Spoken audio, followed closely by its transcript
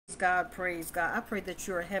God, praise God. I pray that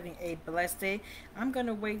you are having a blessed day. I'm going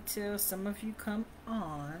to wait till some of you come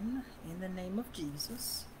on in the name of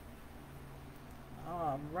Jesus.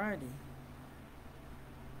 Alrighty.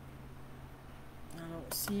 I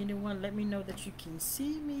don't see anyone. Let me know that you can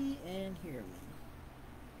see me and hear me.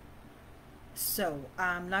 So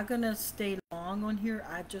I'm not gonna stay long on here.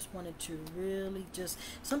 I just wanted to really just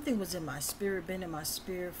something was in my spirit, been in my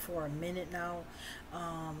spirit for a minute now,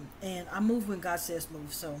 and I move when God says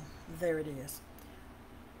move. So there it is.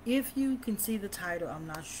 If you can see the title, I'm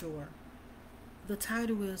not sure. The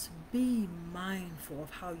title is "Be Mindful of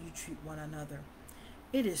How You Treat One Another."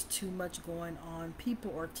 It is too much going on.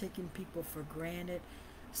 People are taking people for granted.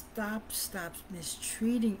 Stop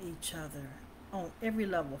mistreating each other on every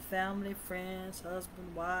level: family, friends,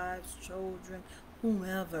 husband, wives, children,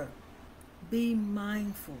 whomever. Be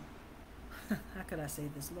mindful. How could I say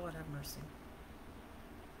this? Lord have mercy.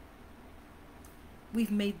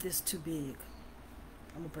 We've made this too big.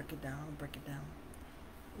 I'm going to break it down.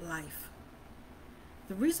 Life.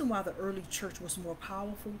 The reason why the early church was more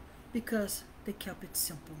powerful, because they kept it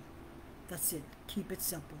simple. That's it. Keep it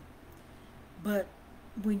simple. But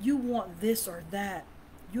when you want this or that,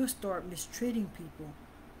 you'll start mistreating people,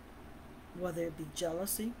 whether it be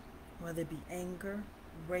jealousy, whether it be anger,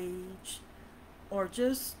 rage, or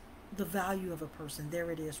just the value of a person. There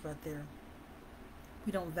it is right there.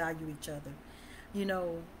 We don't value each other. You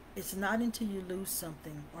know, it's not until you lose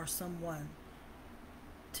something or someone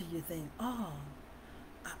till you think, oh,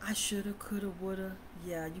 I shoulda, coulda, woulda.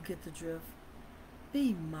 Yeah, you get the drift.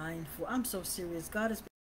 Be mindful. I'm so serious. God is.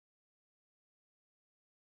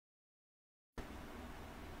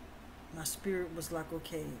 My spirit was like,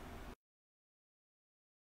 okay.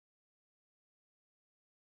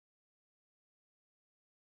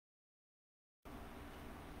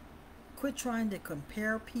 Quit trying to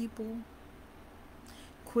compare people.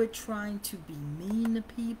 Quit trying to be mean to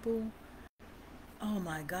people. Oh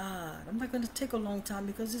my God. I'm not going to take a long time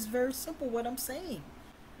because it's very simple what I'm saying.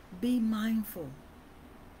 Be mindful.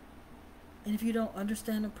 And if you don't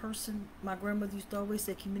understand a person, my grandmother used to always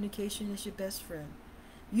say communication is your best friend.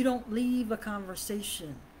 You don't leave a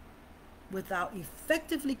conversation without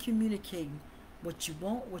effectively communicating what you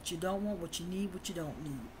want, what you don't want, what you need, what you don't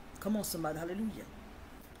need. Come on, somebody. Hallelujah.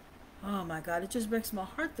 Oh my God. It just breaks my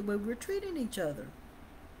heart the way we're treating each other.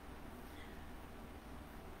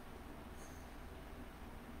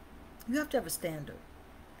 You have to have a standard.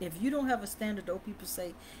 If you don't have a standard, old people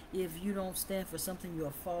say, if you don't stand for something, you'll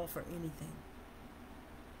fall for anything.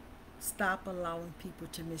 Stop allowing people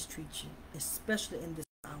to mistreat you, especially in this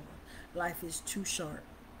hour. Life is too short.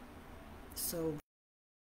 So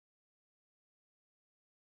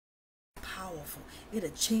powerful. It'll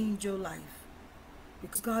change your life.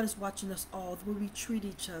 Because God is watching us all, the way we treat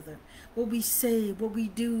each other, what we say, what we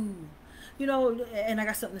do. You know, and I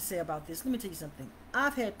got something to say about this. Let me tell you something.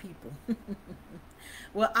 I've had people.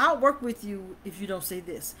 Well, I'll work with you if you don't say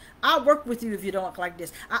this. I'll work with you if you don't act like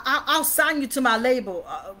this. I'll sign you to my label.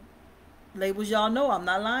 Labels, y'all know I'm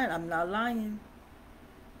not lying. I'm not lying.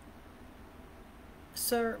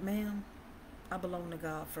 Sir, ma'am, I belong to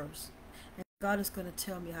God first. And God is going to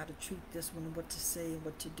tell me how to treat this one and what to say and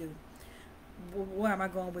what to do. Where am I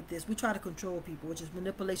going with this? We try to control people, which is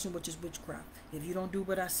manipulation, which is witchcraft. If you don't do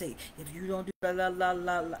what I say, if you don't do blah, blah, blah,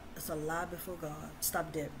 blah, blah, it's a lie before God.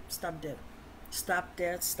 Stop that. Stop that. Stop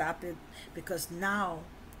that. Stop it. Because now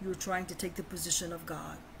you're trying to take the position of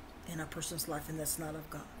God in a person's life, and that's not of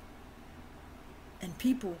God. And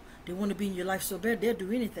people, they want to be in your life so bad, they'll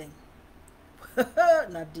do anything.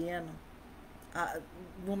 Not Deanna.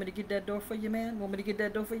 Want me to get that door for you, man? Want me to get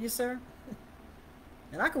that door for you, sir?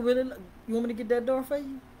 And I can really, you want me to get that door for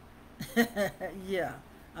you? Yeah,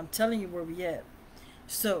 I'm telling you where we at.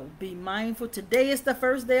 So be mindful. Today is the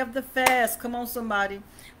first day of the fast. Come on, somebody.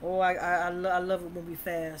 Oh, I love it when we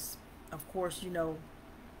fast. Of course, you know,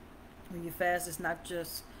 when you fast, it's not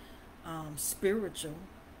just spiritual,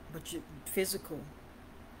 but physical.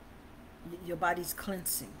 Your body's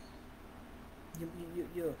cleansing.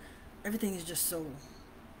 Everything is just so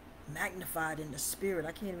magnified in the spirit.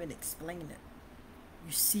 I can't even explain it.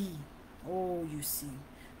 You see. Oh, you see.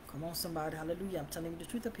 Come on, somebody. Hallelujah. I'm telling you the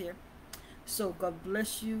truth up here. So God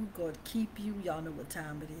bless you. God keep you. Y'all know what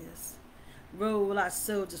time it is. Roll our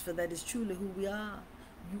soldiers, for that is truly who we are.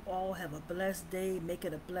 You all have a blessed day. Make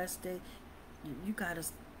it a blessed day. You got to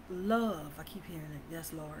love. I keep hearing it.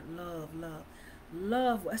 Yes, Lord. Love, love.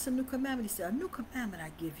 Love. That's a new commandment. He said, a new commandment I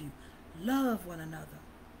give you. Love one another.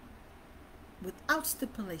 Without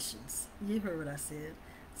stipulations. You heard what I said.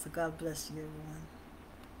 So God bless you, everyone.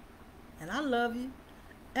 And I love you.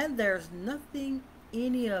 And there's nothing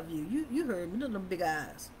any of you. You heard me, little big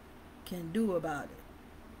eyes. can do about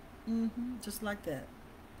it. Just like that.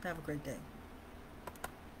 Have a great day.